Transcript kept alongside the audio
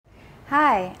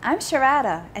Hi, I'm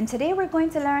Sharada, and today we're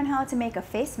going to learn how to make a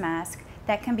face mask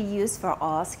that can be used for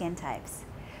all skin types.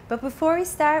 But before we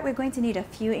start, we're going to need a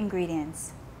few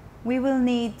ingredients. We will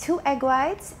need 2 egg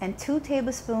whites and 2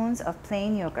 tablespoons of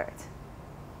plain yogurt.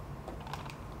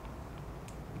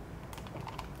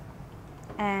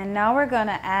 And now we're going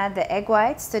to add the egg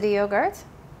whites to the yogurt.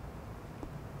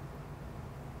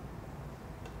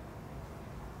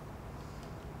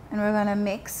 And we're going to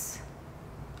mix,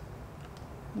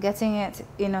 getting it,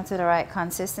 to the right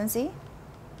consistency.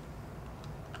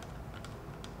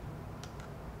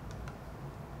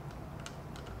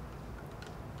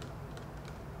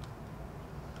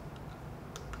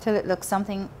 Till it looks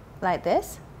something like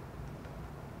this.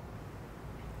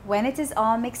 When it is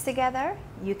all mixed together,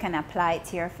 you can apply it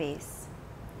to your face.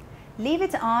 Leave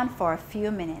it on for a few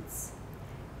minutes.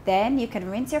 Then you can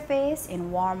rinse your face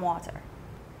in warm water.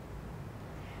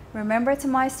 Remember to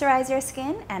moisturize your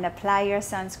skin and apply your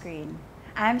sunscreen.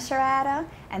 I'm Sharada,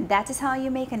 and that is how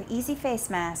you make an easy face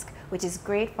mask, which is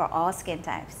great for all skin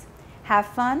types. Have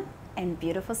fun and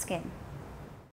beautiful skin.